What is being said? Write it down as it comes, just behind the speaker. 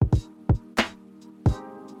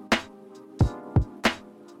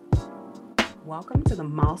Welcome to the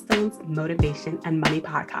Milestones, Motivation, and Money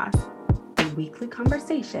podcast, a weekly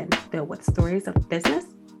conversation filled with stories of business,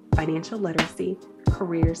 financial literacy,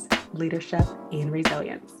 careers, leadership, and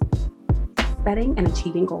resilience. Setting and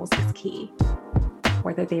achieving goals is key,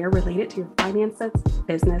 whether they are related to your finances,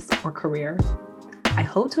 business, or career. I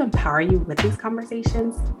hope to empower you with these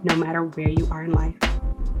conversations, no matter where you are in life.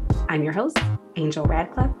 I'm your host, Angel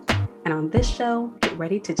Radcliffe, and on this show, get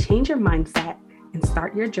ready to change your mindset and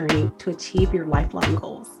start your journey to achieve your lifelong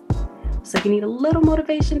goals. So if you need a little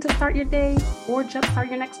motivation to start your day or jumpstart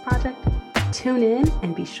your next project, tune in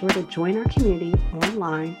and be sure to join our community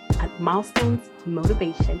online at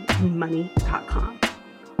milestonsmotivationandmoney.com.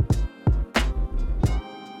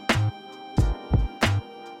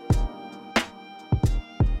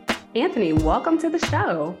 Anthony, welcome to the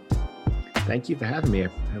show. Thank you for having me.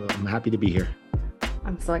 I'm happy to be here.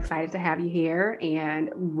 I'm so excited to have you here and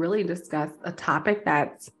really discuss a topic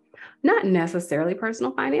that's not necessarily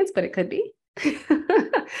personal finance, but it could be.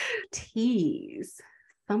 NFTs,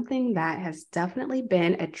 something that has definitely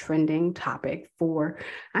been a trending topic for,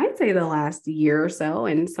 I'd say, the last year or so,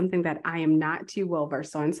 and something that I am not too well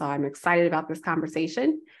versed on. So I'm excited about this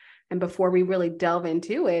conversation. And before we really delve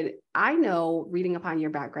into it, I know, reading upon your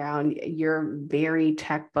background, you're very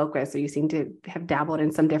tech focused. So you seem to have dabbled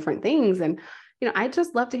in some different things. And I'd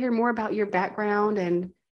just love to hear more about your background and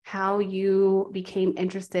how you became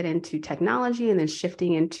interested into technology and then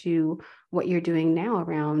shifting into what you're doing now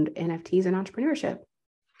around NFTs and entrepreneurship.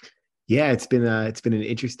 Yeah, it's been an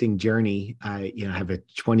interesting journey. I have a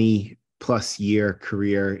 20 plus year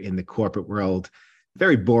career in the corporate world.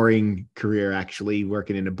 Very boring career, actually,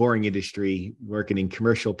 working in a boring industry, working in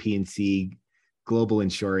commercial P&C, global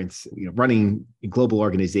insurance, running global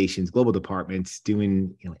organizations, global departments,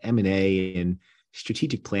 doing M&A and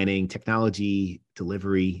strategic planning, technology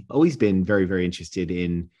delivery. Always been very, very interested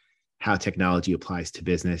in how technology applies to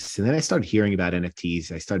business. And then I started hearing about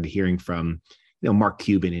NFTs. I started hearing from Mark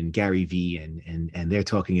Cuban and Gary Vee, and they're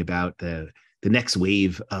talking about the next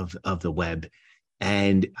wave of the web.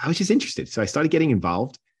 And I was just interested. So I started getting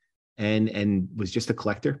involved and was just a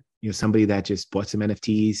collector, somebody that just bought some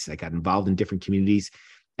NFTs. I got involved in different communities.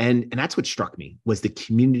 And that's what struck me, was the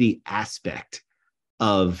community aspect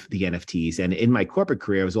of the NFTs. And in my corporate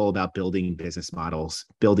career, it was all about building business models,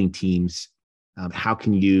 building teams. How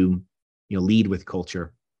can you lead with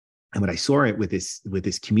culture? And what I saw it with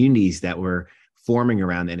this communities that were forming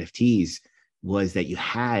around NFTs was that you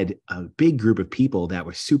had a big group of people that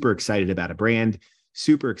were super excited about a brand,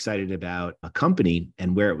 super excited about a company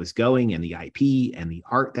and where it was going and the IP and the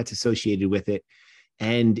art that's associated with it.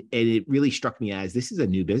 And it really struck me as this is a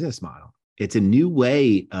new business model. It's a new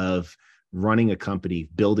way of running a company,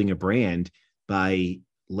 building a brand by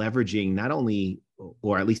leveraging not only,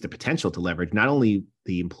 or at least the potential to leverage, not only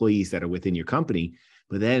the employees that are within your company,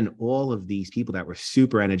 but then all of these people that were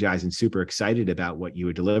super energized and super excited about what you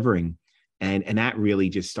were delivering. And that really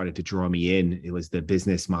just started to draw me in. It was the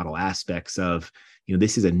business model aspects of,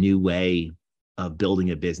 this is a new way of building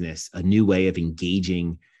a business, a new way of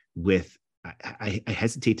engaging with, I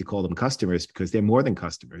hesitate to call them customers because they're more than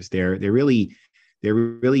customers. They're really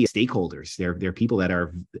stakeholders. They're people that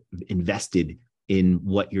are invested in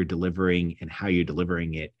what you're delivering and how you're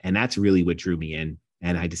delivering it. And that's really what drew me in.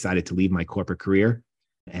 And I decided to leave my corporate career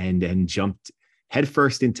and jumped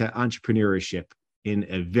headfirst into entrepreneurship in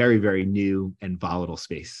a very, very new and volatile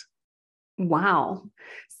space. Wow.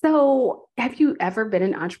 So have you ever been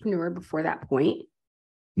an entrepreneur before that point?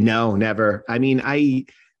 No, never. I mean, I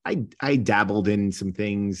dabbled in some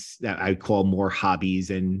things that I call more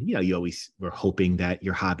hobbies, and you always were hoping that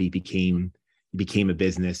your hobby became a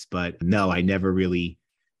business, but no, I never really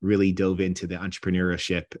dove into the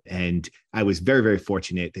entrepreneurship. And I was very, very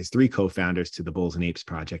fortunate. There's 3 co-founders to the Bulls and Apes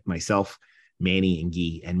project: myself, Manny, and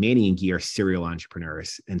Guy. And Manny and Guy are serial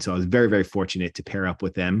entrepreneurs, and so I was very, very fortunate to pair up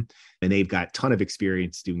with them. And they've got a ton of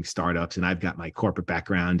experience doing startups, and I've got my corporate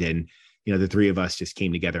background. And the 3 of us just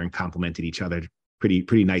came together and complemented each other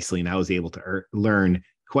pretty nicely. And I was able to learn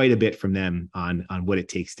quite a bit from them on what it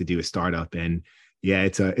takes to do a startup. And yeah,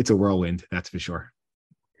 it's a whirlwind, that's for sure.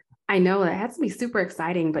 I know that has to be super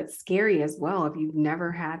exciting, but scary as well if you've never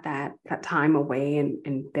had that time away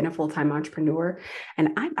and been a full-time entrepreneur.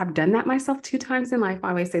 And I've done that myself 2 times in life. I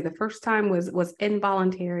always say the first time was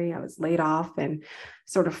involuntary. I was laid off and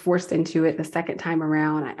sort of forced into it. The second time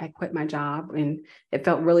around, I quit my job, and it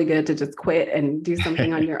felt really good to just quit and do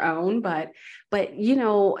something on your own. But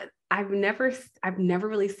I've never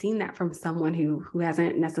really seen that from someone who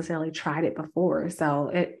hasn't necessarily tried it before. So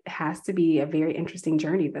it has to be a very interesting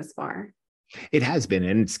journey this far. It has been,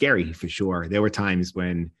 and it's scary for sure. There were times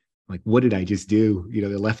when like, what did I just do? They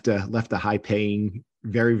left a high paying,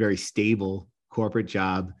 very, very stable corporate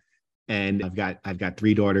job. And I've got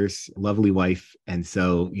three daughters, a lovely wife. And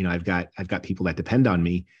so, I've got people that depend on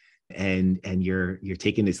me, and you're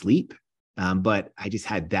taking this leap. But I just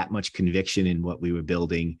had that much conviction in what we were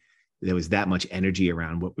building. There was that much energy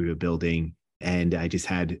around what we were building. And I just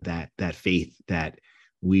had that faith that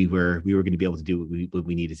we were going to be able to do what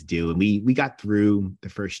we needed to do. And we got through the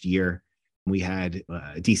first year. We had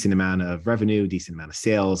a decent amount of revenue, decent amount of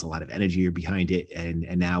sales, a lot of energy behind it.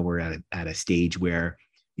 And now we're at a stage where,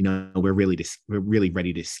 we're really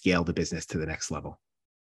ready to scale the business to the next level.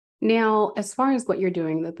 Now, as far as what you're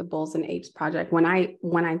doing, the Bulls and Apes project, when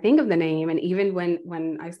I think of the name, and even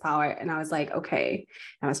when I saw it, and I was like, okay,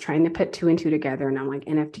 I was trying to put two and two together, and I'm like,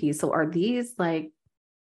 NFTs. So are these like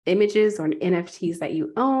images or NFTs that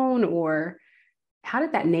you own, or how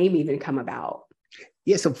did that name even come about?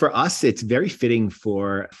 Yeah, so for us, it's very fitting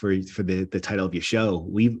for the title of your show.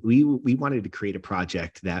 We wanted to create a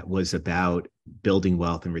project that was about building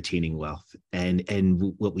wealth and retaining wealth. And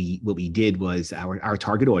what we did was our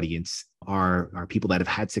target audience are people that have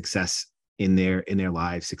had success in their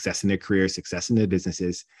lives, success in their careers, success in their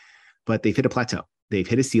businesses, but they've hit a plateau. They've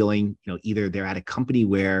hit a ceiling. Either they're at a company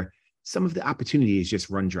where some of the opportunities just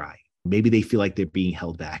run dry. Maybe they feel like they're being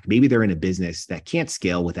held back. Maybe they're in a business that can't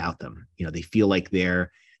scale without them. They feel like they're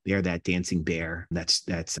that dancing bear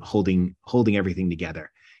that's holding everything together.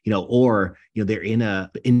 Or they're in a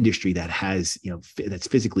industry that has that's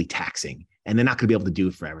physically taxing, and they're not going to be able to do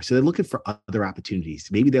it forever. So they're looking for other opportunities.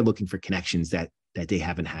 Maybe they're looking for connections that they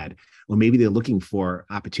haven't had, or maybe they're looking for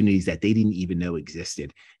opportunities that they didn't even know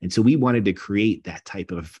existed. And so we wanted to create that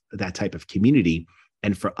type of community.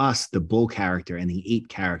 And for us, the bull character and the ape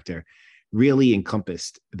character really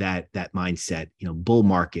encompassed that mindset, bull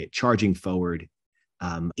market, charging forward,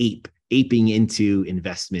 aping into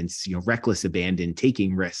investments, reckless abandon,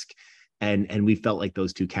 taking risk. And we felt like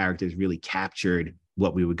those two characters really captured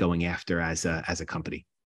what we were going after as a company.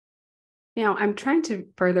 Now, I'm trying to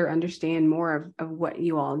further understand more of what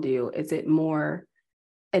you all do. Is it more,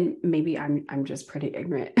 and maybe I'm just pretty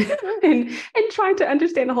ignorant and trying to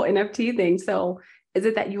understand the whole NFT thing. So is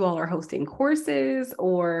it that you all are hosting courses,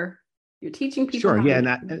 or you're teaching people how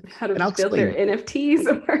to build their NFTs?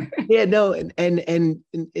 Or? Yeah, no, and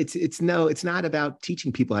it's not about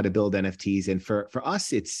teaching people how to build NFTs. And for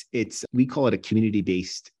us, it's we call it a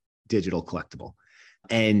community-based digital collectible.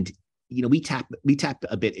 And we tap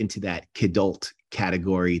a bit into that kidult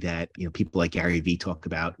category that people like Gary Vee talk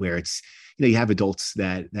about, where it's you have adults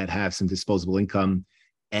that have some disposable income,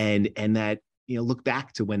 and that look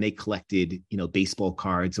back to when they collected, baseball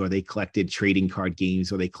cards, or they collected trading card games,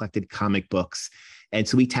 or they collected comic books. And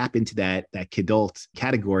so we tap into that kidult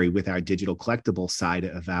category with our digital collectible side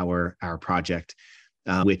of our project,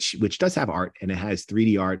 which does have art, and it has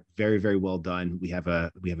 3D art, very, very well done. We have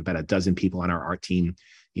about a dozen people on our art team.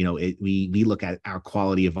 We look at our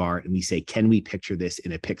quality of art and we say, can we picture this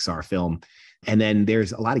in a Pixar film? And then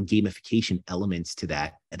there's a lot of gamification elements to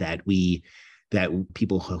that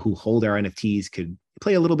people who hold our NFTs could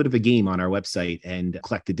play a little bit of a game on our website and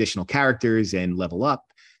collect additional characters and level up.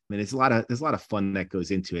 I mean, there's a lot of fun that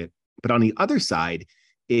goes into it. But on the other side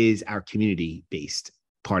is our community-based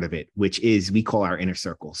part of it, which is we call our inner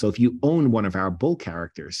circle. So if you own one of our bull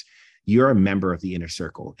characters, you're a member of the inner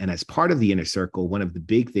circle. And as part of the inner circle, one of the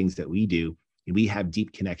big things that we do, we have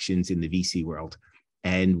deep connections in the VC world,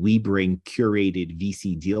 and we bring curated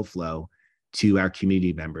VC deal flow to our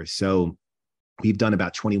community members. So we've done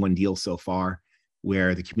about 21 deals so far,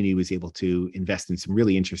 where the community was able to invest in some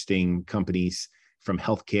really interesting companies, from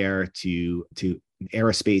healthcare to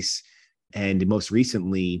aerospace. And most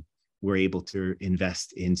recently, we're able to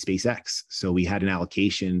invest in SpaceX. So we had an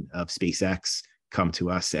allocation of SpaceX come to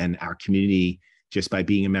us, and our community, just by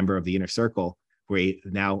being a member of the inner circle, we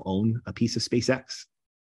now own a piece of SpaceX.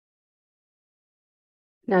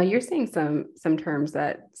 Now, you're saying some terms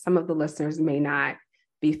that some of the listeners may not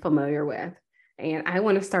be familiar with. And I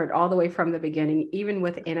want to start all the way from the beginning, even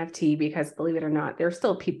with NFT, because believe it or not, there's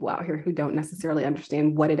still people out here who don't necessarily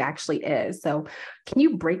understand what it actually is. So can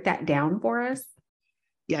you break that down for us?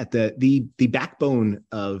 Yeah, the backbone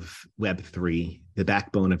of Web3, the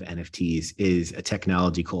backbone of NFTs, is a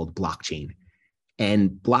technology called blockchain. And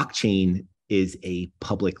blockchain is a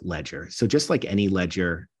public ledger. So just like any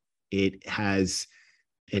ledger, it has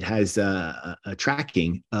a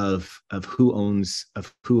tracking of who owns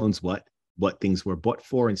what things were bought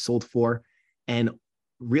for and sold for. And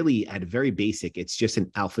really, at a very basic, it's just an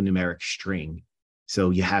alphanumeric string. So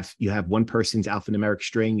you have one person's alphanumeric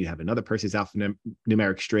string, you have another person's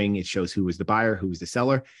alphanumeric string. It shows who was the buyer, who was the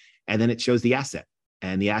seller, and then it shows the asset.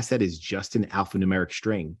 and the asset is just an alphanumeric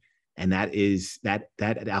string. And that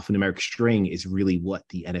alphanumeric string is really what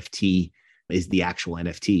the NFT is, the actual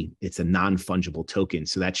NFT. It's a non-fungible token.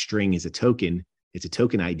 So that string is a token. It's a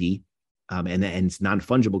token ID, and it's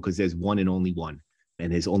non-fungible because there's one and only one.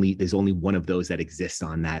 And there's only one of those that exists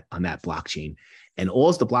on that blockchain. And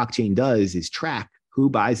all the blockchain does is track who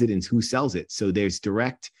buys it and who sells it. So there's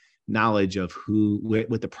direct knowledge of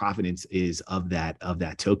what the provenance is of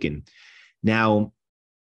that token. Now,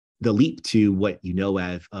 the leap to what you know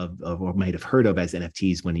of or might have heard of as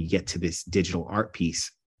NFTs when you get to this digital art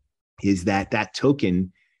piece is that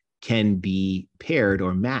token can be paired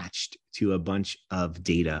or matched to a bunch of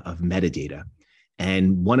data, of metadata.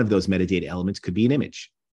 And one of those metadata elements could be an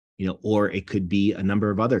image, or it could be a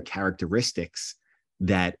number of other characteristics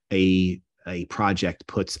that a project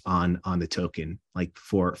puts on the token. Like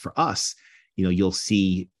for us, you'll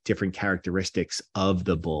see different characteristics of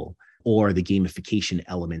the bull or the gamification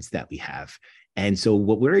elements that we have. And so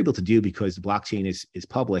what we're able to do, because the blockchain is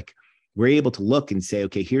public, we're able to look and say,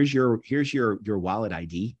 okay, here's your wallet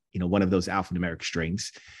ID, one of those alphanumeric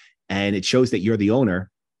strings. And it shows that you're the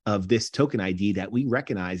owner of this token ID that we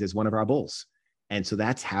recognize as one of our bulls. And so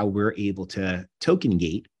that's how we're able to token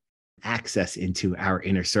gate access into our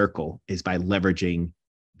inner circle, is by leveraging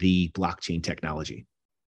the blockchain technology.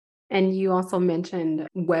 And you also mentioned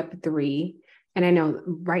Web3. And I know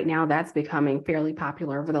right now that's becoming fairly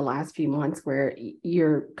popular over the last few months, where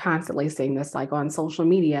you're constantly seeing this like on social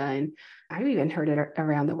media. And I've even heard it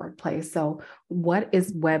around the workplace. So what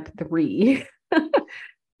is Web3?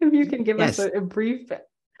 If you can give us a brief,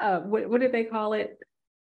 what did they call it?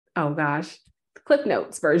 Oh gosh, Cliff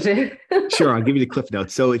Notes version. Sure, I'll give you the Cliff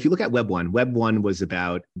Notes. So if you look at Web 1 was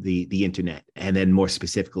about the internet, and then more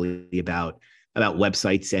specifically about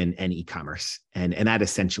websites and e-commerce. And that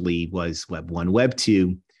essentially was Web 1. Web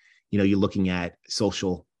 2, you're looking at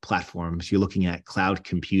social platforms, you're looking at cloud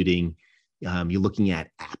computing, you're looking at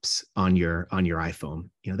apps on your iPhone.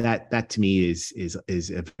 That to me is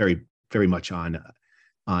a very, very much on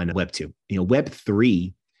Web 2. Web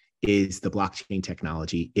 3 is the blockchain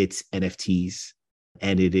technology. It's NFTs,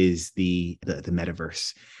 and it is the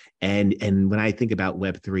Metaverse. And when I think about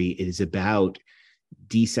Web 3, it is about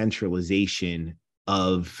decentralization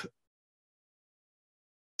of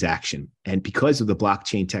action. And because of the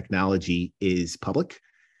blockchain technology is public,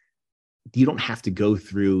 you don't have to go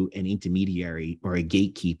through an intermediary or a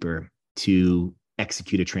gatekeeper to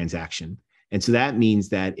execute a transaction. And so that means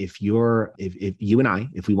that if you and I,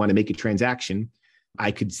 if we want to make a transaction,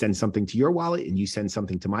 I could send something to your wallet and you send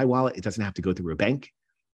something to my wallet. It doesn't have to go through a bank.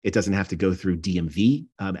 It doesn't have to go through DMV,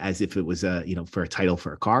 as if it was for a title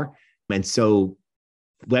for a car. And so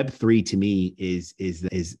Web3 to me is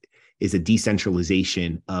a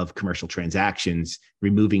decentralization of commercial transactions,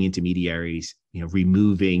 removing intermediaries,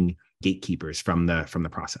 removing gatekeepers from the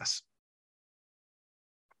process.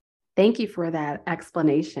 Thank you for that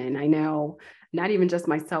explanation. I know not even just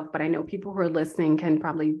myself, but I know people who are listening can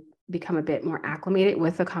probably become a bit more acclimated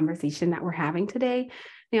with the conversation that we're having today.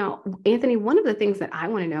 Now, Anthony, one of the things that I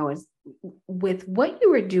want to know is, with what you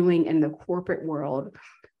were doing in the corporate world,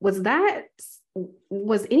 was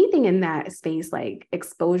anything in that space like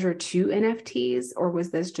exposure to NFTs, or was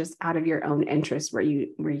this just out of your own interest where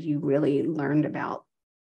you really learned about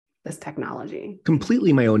this technology?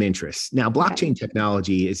 Completely my own interest. Now, blockchain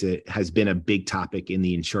technology has been a big topic in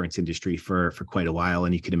the insurance industry for quite a while.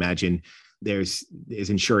 And you can imagine there's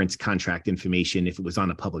insurance contract information. If it was on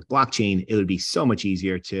a public blockchain, it would be so much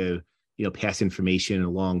easier to, pass information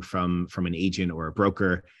along from an agent or a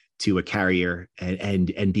broker to a carrier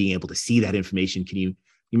and being able to see that information. Can you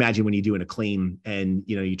imagine when you're doing a claim and,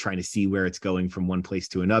 you're trying to see where it's going from one place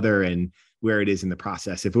to another and where it is in the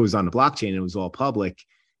process? If it was on the blockchain and it was all public,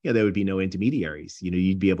 there would be no intermediaries.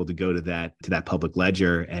 You'd be able to go to that public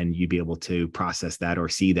ledger and you'd be able to process that or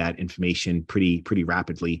see that information pretty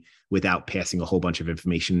rapidly without passing a whole bunch of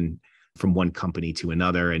information from one company to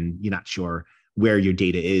another. And you're not sure where your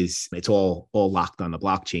data is. It's all locked on the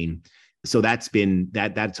blockchain. So that's been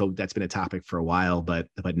a topic for a while, but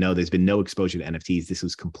no, there's been no exposure to NFTs. This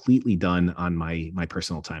was completely done on my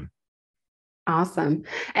personal time. Awesome.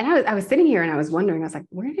 And I was sitting here and I was wondering, I was like,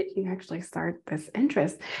 where did you actually start this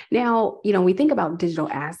interest? Now, we think about digital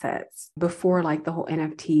assets before, like the whole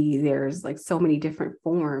NFT, there's like so many different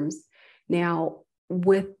forms. Now,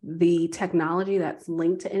 with the technology that's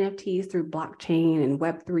linked to NFTs through blockchain and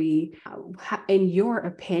Web3, in your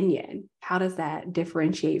opinion, how does that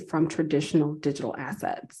differentiate from traditional digital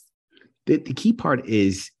assets? The key part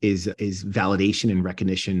is validation and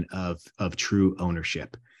recognition of true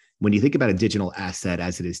ownership. When you think about a digital asset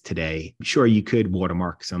as it is today, sure, you could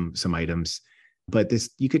watermark some items, but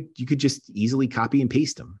you could just easily copy and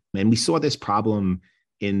paste them. And we saw this problem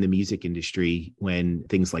in the music industry when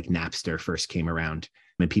things like Napster first came around,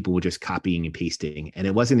 and people were just copying and pasting. And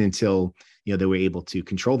it wasn't until they were able to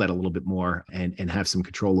control that a little bit more and have some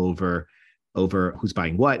control over who's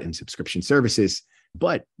buying what and subscription services.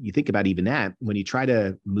 But you think about even that, when you try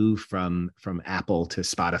to move from Apple to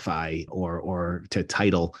Spotify or to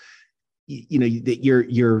Tidal, that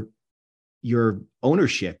your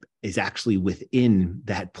ownership is actually within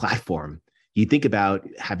that platform. You think about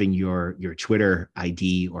having your Twitter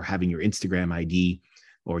ID or having your Instagram ID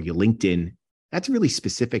or your LinkedIn. That's really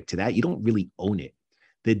specific to that. You don't really own it.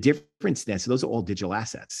 The difference then, so those are all digital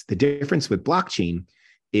assets. The difference with blockchain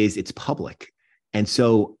is it's public. And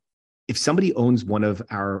so if somebody owns one of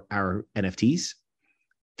our NFTs,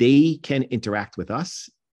 they can interact with us,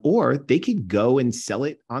 or they can go and sell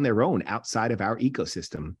it on their own outside of our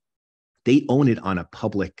ecosystem. They own it on a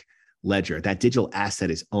public ledger. That digital asset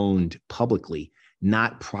is owned publicly,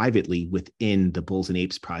 not privately within the Bulls and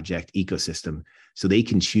Apes project ecosystem. So they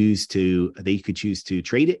could choose to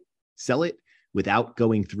trade it, sell it without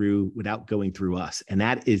going through us. And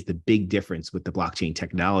that is the big difference with the blockchain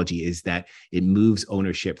technology, is that it moves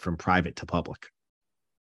ownership from private to public.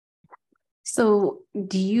 So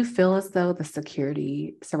do you feel as though the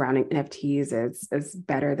security surrounding NFTs is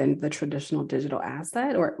better than the traditional digital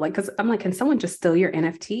asset? Or because I'm like, can someone just steal your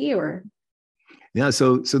NFT or? No,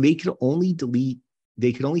 so they can only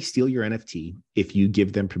steal your NFT if you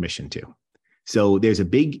give them permission to. So there's a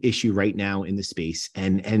big issue right now in the space,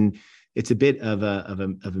 and it's a bit of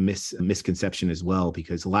a misconception as well,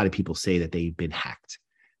 because a lot of people say that they've been hacked,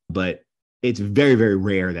 but it's very, very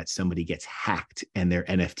rare that somebody gets hacked and their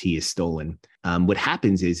NFT is stolen. What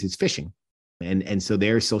happens is it's phishing, and so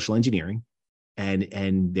there's social engineering,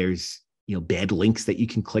 and there's bad links that you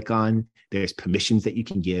can click on. There's permissions that you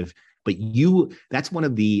can give, but that's one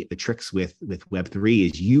of the tricks with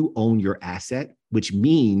Web3 is you own your asset, which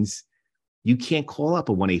means you can't call up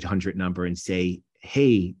a 1-800 number and say,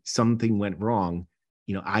 hey, something went wrong,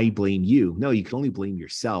 I blame you. No, you can only blame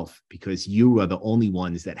yourself, because you are the only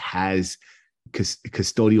ones that has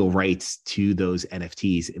custodial rights to those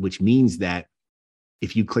NFTs, which means that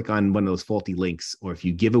if you click on one of those faulty links, or if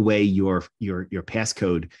you give away your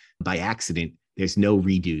passcode by accident, there's no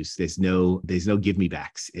redos, there's no give me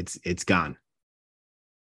backs. It's gone.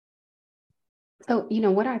 So,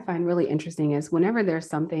 what I find really interesting is whenever there's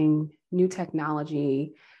something new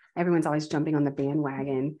technology, everyone's always jumping on the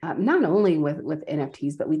bandwagon, not only with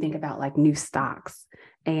NFTs, but we think about like new stocks.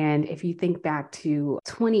 And if you think back to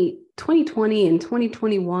 2020 and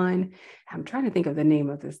 2021, I'm trying to think of the name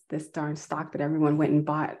of this darn stock that everyone went and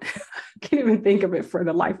bought. I can't even think of it for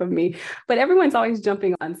the life of me, but everyone's always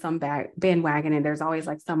jumping on some bandwagon, and there's always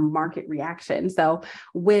like some market reaction. So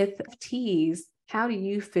with NFTs, how do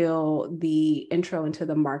you feel the intro into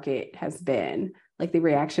the market has been, like the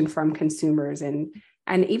reaction from consumers and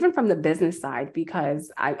even from the business side?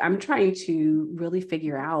 Because I'm trying to really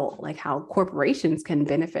figure out like how corporations can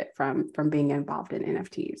benefit from being involved in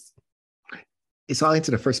NFTs. So I'll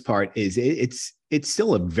answer the first part. Is it's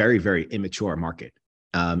still a very, very immature market,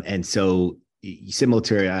 and so similar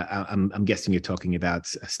to I'm guessing you're talking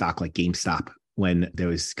about a stock like GameStop, when there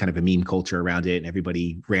was kind of a meme culture around it and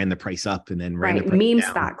everybody ran the price up and then ran the price meme down.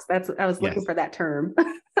 Stocks. I was looking for that term.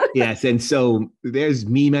 Yes. And so there's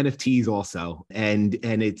meme NFTs also. And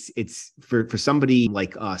it's for somebody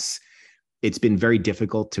like us, it's been very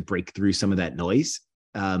difficult to break through some of that noise,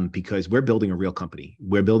 because we're building a real company.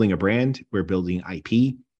 We're building a brand, we're building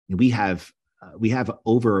IP, and we have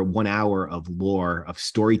over 1 hour of lore, of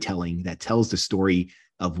storytelling that tells the story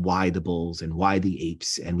of why the Bulls and why the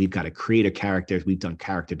Apes. And we've got to create a character. We've done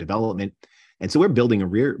character development. And so we're building a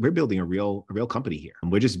real company here.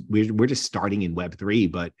 And we're just starting in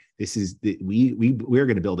Web3, but this is we're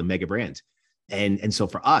going to build a mega brand. And so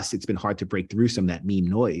for us, it's been hard to break through some of that meme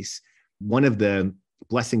noise. One of the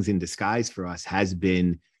blessings in disguise for us has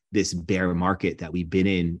been this bear market that we've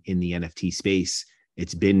been in the NFT space.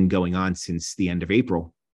 It's been going on since the end of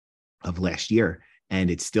April of last year. And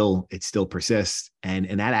it still persists. And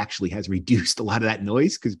that actually has reduced a lot of that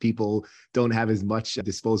noise, because people don't have as much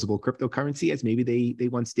disposable cryptocurrency as maybe they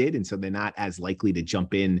once did. And so they're not as likely to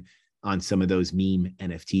jump in on some of those meme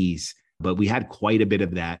NFTs. But we had quite a bit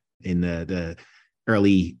of that in the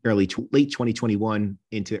late 2021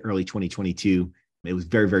 into early 2022. It was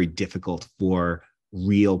very, very difficult for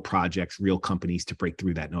real projects, real companies to break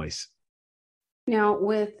through that noise. Now,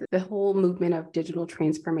 with the whole movement of digital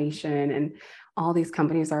transformation, and all these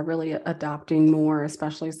companies are really adopting more,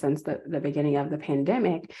 especially since the beginning of the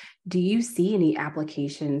pandemic, do you see any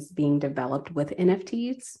applications being developed with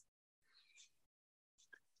NFTs?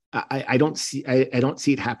 I don't see I don't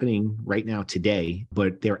see it happening right now today,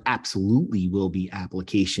 but there absolutely will be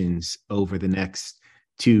applications over the next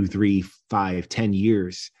 2, 3, 5, 10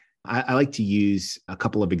 years. I like to use a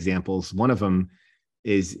couple of examples. One of them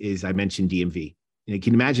is I mentioned DMV. You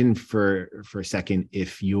can you imagine for a second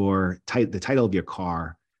if the title of your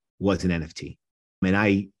car was an NFT, and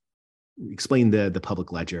I explained the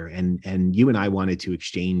public ledger, and you and I wanted to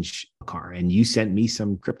exchange a car, and you sent me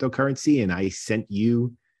some cryptocurrency, and I sent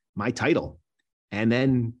you my title, and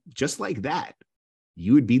then just like that,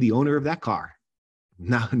 you would be the owner of that car.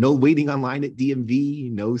 No waiting online at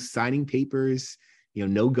DMV, no signing papers,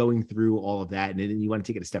 no going through all of that. And then you want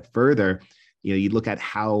to take it a step further, you look at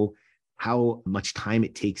how much time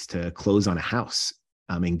it takes to close on a house,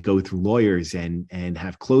 and go through lawyers and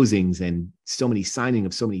have closings and so many signing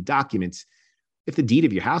of so many documents. If the deed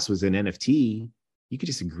of your house was an NFT, you could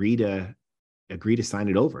just agree to sign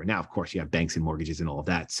it over. Now, of course, you have banks and mortgages and all of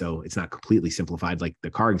that, so it's not completely simplified like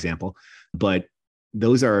the car example, but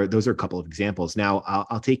those are a couple of examples. Now,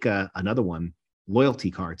 I'll take another one: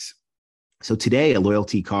 loyalty cards. So today, a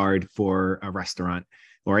loyalty card for a restaurant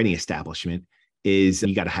or any establishment is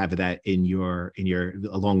you got to have that in your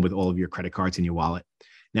along with all of your credit cards in your wallet.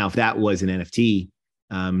 Now, if that was an NFT,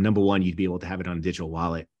 number one, you'd be able to have it on a digital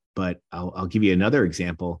wallet. But I'll give you another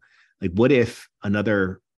example. Like, what if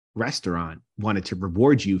another restaurant wanted to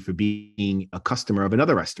reward you for being a customer of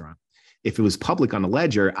another restaurant? If it was public on the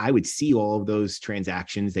ledger, I would see all of those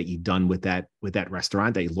transactions that you've done with that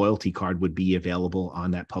restaurant. That loyalty card would be available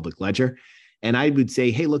on that public ledger. And I would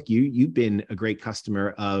say, hey, look, you've been a great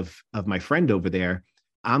customer of my friend over there.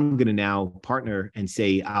 I'm going to now partner and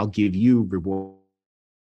say, I'll give you reward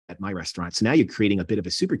at my restaurant. So now you're creating a bit of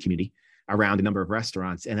a super community around a number of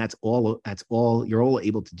restaurants. And that's all you're all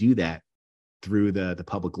able to do that through the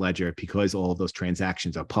public ledger, because all of those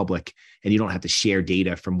transactions are public and you don't have to share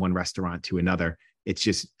data from one restaurant to another. It's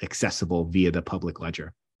just accessible via the public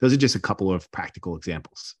ledger. Those are just a couple of practical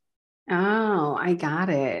examples. Oh, I got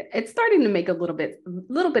it. It's starting to make a little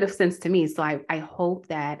bit of sense to me. So I hope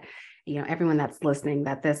that, everyone that's listening,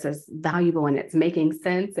 that this is valuable and it's making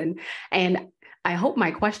sense. And I hope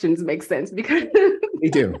my questions make sense, because they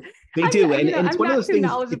do. They do. And it's I'm one of those too things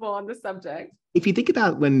knowledgeable on the subject. If you think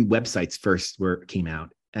about when websites first came out,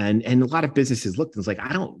 and a lot of businesses looked and was like,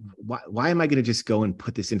 why am I going to just go and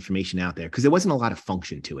put this information out there? Because there wasn't a lot of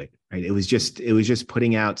function to it, right? It was just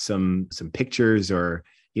putting out some pictures, or,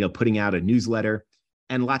 putting out a newsletter.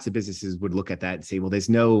 And lots of businesses would look at that and say, well, there's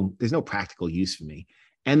no practical use for me.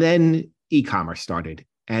 And then e-commerce started,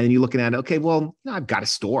 and you're looking at, okay, well, I've got a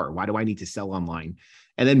store. Why do I need to sell online?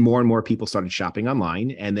 And then more and more people started shopping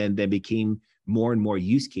online, and then there became more and more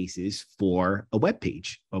use cases for a web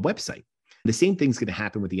page, a website. The same thing's going to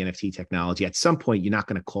happen with the NFT technology. At some point, you're not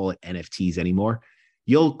going to call it NFTs anymore.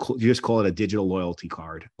 You'll just call it a digital loyalty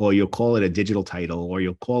card, or you'll call it a digital title, or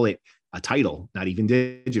you'll call it a title, not even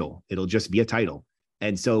digital. It'll just be a title.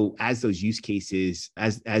 And so as those use cases,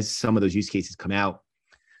 as some of those use cases come out,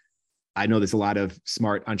 I know there's a lot of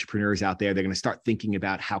smart entrepreneurs out there. They're going to start thinking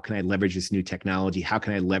about, how can I leverage this new technology? How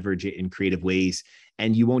can I leverage it in creative ways?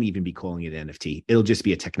 And you won't even be calling it NFT. It'll just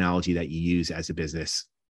be a technology that you use as a business.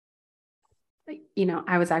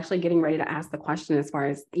 I was actually getting ready to ask the question as far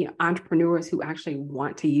as, entrepreneurs who actually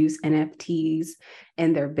want to use NFTs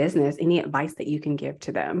in their business. Any advice that you can give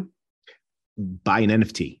to them? Buy an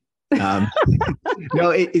NFT.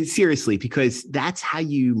 No, seriously, because that's how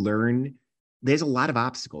you learn. There's a lot of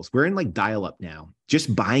obstacles. We're in like dial-up now.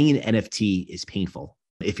 Just buying an NFT is painful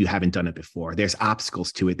if you haven't done it before. There's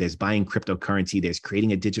obstacles to it. There's buying cryptocurrency. There's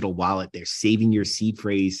creating a digital wallet. There's saving your seed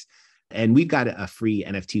phrase. And we've got a free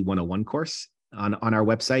NFT 101 course on our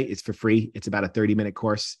website. It's for free. It's about a 30-minute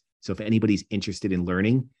course. So if anybody's interested in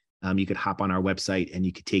learning, you could hop on our website and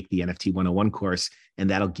you could take the NFT 101 course, and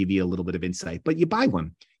that'll give you a little bit of insight. But you buy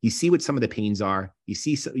one. You see what some of the pains are. You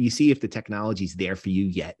see if the technology's there for you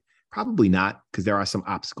yet. Probably not, because there are some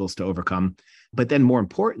obstacles to overcome. But then more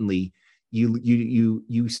importantly,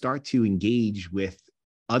 you start to engage with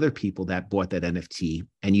other people that bought that NFT,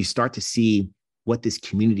 and you start to see what this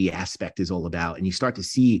community aspect is all about. And you start to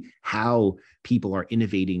see how people are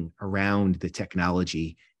innovating around the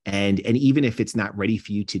technology. And even if it's not ready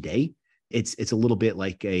for you today, it's a little bit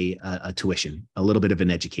like a tuition, a little bit of an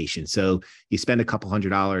education. So you spend a couple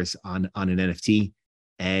 $100 on an NFT,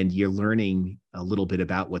 and you're learning a little bit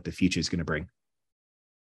about what the future is going to bring.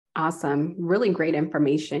 Awesome. Really great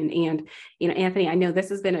information. And, Anthony, I know this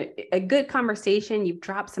has been a good conversation. You've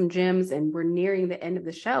dropped some gems, and we're nearing the end of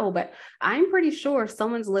the show, but I'm pretty sure if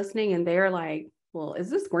someone's listening and they're like, well, is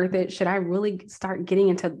this worth it? Should I really start getting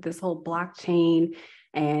into this whole blockchain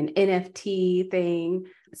and NFT thing.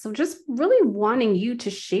 So just really wanting you to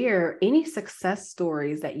share any success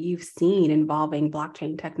stories that you've seen involving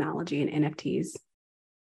blockchain technology and NFTs.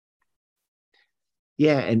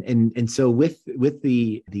 Yeah, and so with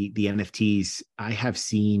the NFTs, I have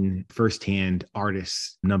seen firsthand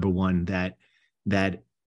artists, number one, that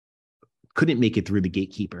couldn't make it through the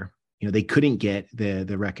gatekeeper. They couldn't get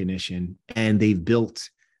the recognition, and they've built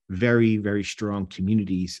very, very strong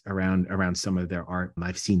communities around some of their art.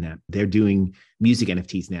 I've seen that. They're doing music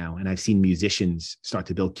NFTs now, and I've seen musicians start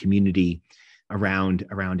to build community around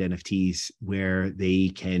NFTs where they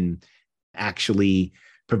can actually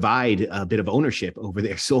provide a bit of ownership over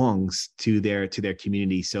their songs to their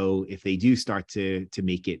community. So if they do start to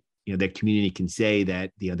make it, their community can say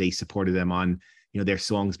that they supported them on their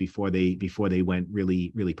songs before they went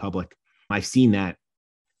really, really public. I've seen that.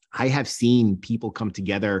 I have seen people come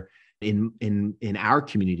together in our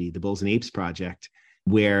community, the Bulls and Apes Project,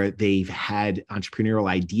 where they've had entrepreneurial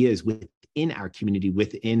ideas within our community,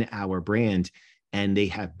 within our brand, and they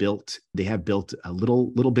have built a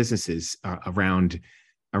little businesses around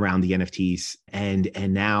the NFTs, and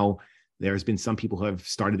now there's been some people who have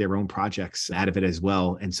started their own projects out of it as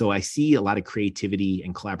well. And so I see a lot of creativity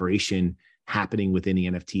and collaboration happening within the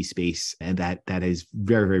NFT space, and that is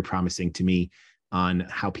very, very promising to me on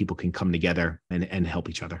how people can come together and help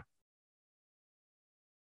each other.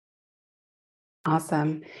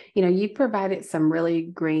 Awesome. You've provided some really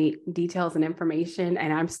great details and information,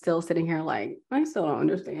 and I'm still sitting here like, I still don't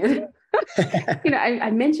understand.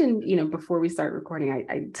 I mentioned, before we start recording,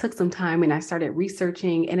 I took some time and I started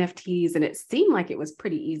researching NFTs, and it seemed like it was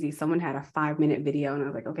pretty easy. Someone had a 5-minute video and I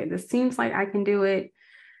was like, okay, this seems like I can do it,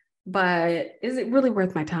 but is it really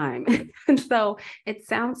worth my time? And so it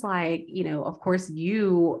sounds like, of course,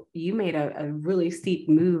 you made a really steep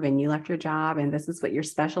move and you left your job and this is what you're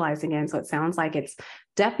specializing in. So it sounds like it's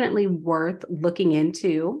definitely worth looking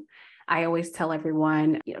into. I always tell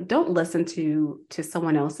everyone, don't listen to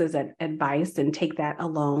someone else's advice and take that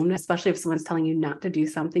alone, especially if someone's telling you not to do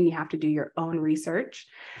something. You have to do your own research.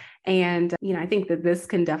 And, I think that this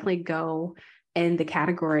can definitely go in the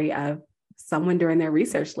category of someone doing their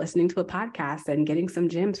research, listening to a podcast and getting some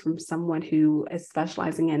gems from someone who is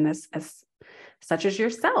specializing in this, such as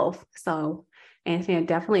yourself. So, Anthony, I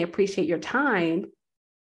definitely appreciate your time.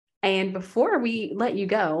 And before we let you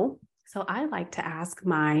go, so I like to ask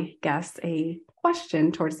my guests a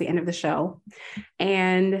question towards the end of the show.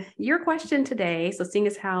 And your question today, so seeing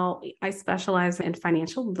as how I specialize in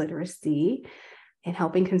financial literacy and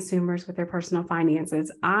helping consumers with their personal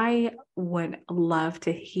finances, I would love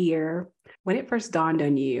to hear when it first dawned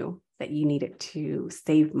on you that you needed to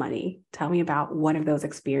save money. Tell me about one of those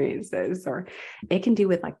experiences, or it can do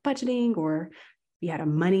with like budgeting, or you had a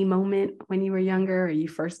money moment when you were younger, or you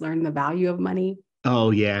first learned the value of money.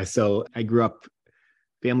 Oh yeah. So I grew up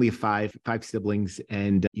family of five siblings.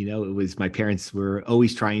 And, it was, my parents were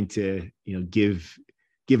always trying to,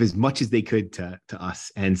 give as much as they could to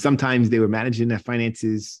us. And sometimes they were managing their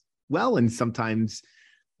finances well. And sometimes,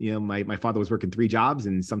 my father was working 3 jobs,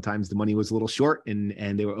 and sometimes the money was a little short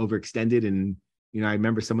and they were overextended. And, I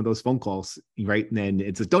remember some of those phone calls, right? And then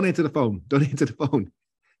it's like, don't answer the phone.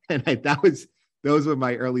 And those were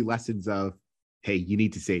my early lessons of, hey, you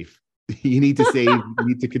need to save. You need to save, you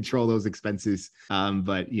need to control those expenses.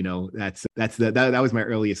 But that was my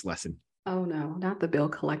earliest lesson. Oh no, not the bill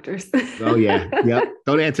collectors. Oh yeah. Yep.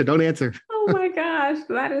 Don't answer. Oh my gosh,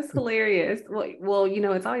 that is hilarious. Well,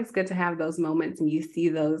 it's always good to have those moments and you see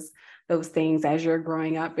those things as you're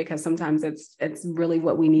growing up, because sometimes it's really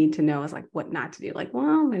what we need to know is like what not to do. Like, well,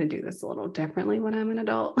 I'm going to do this a little differently when I'm an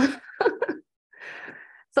adult.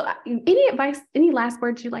 So any advice, any last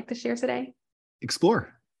words you'd like to share today?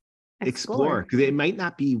 Explore, because it might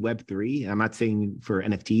not be Web3. I'm not saying for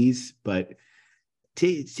NFTs, but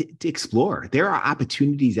to explore. There are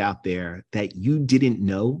opportunities out there that you didn't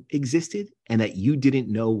know existed and that you didn't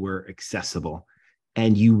know were accessible,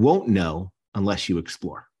 and you won't know unless you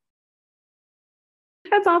explore.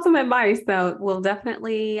 That's awesome advice. So we'll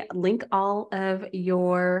definitely link all of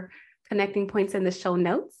your connecting points in the show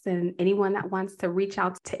notes, and anyone that wants to reach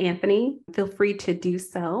out to Anthony, feel free to do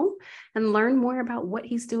so and learn more about what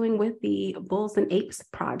he's doing with the Bulls and Apes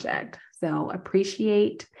project. So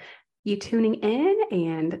appreciate you tuning in,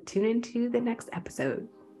 and tune into the next episode.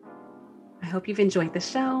 I hope you've enjoyed the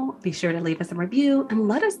show. Be sure to leave us a review and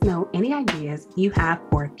let us know any ideas you have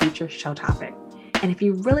for a future show topic. And if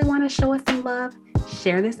you really want to show us some love,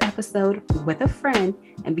 share this episode with a friend,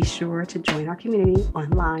 and be sure to join our community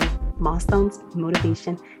online,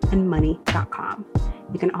 milestonesmotivationandmoney.com.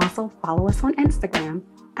 You can also follow us on Instagram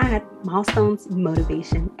at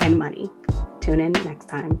milestonesmotivationandmoney. Tune in next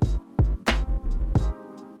time.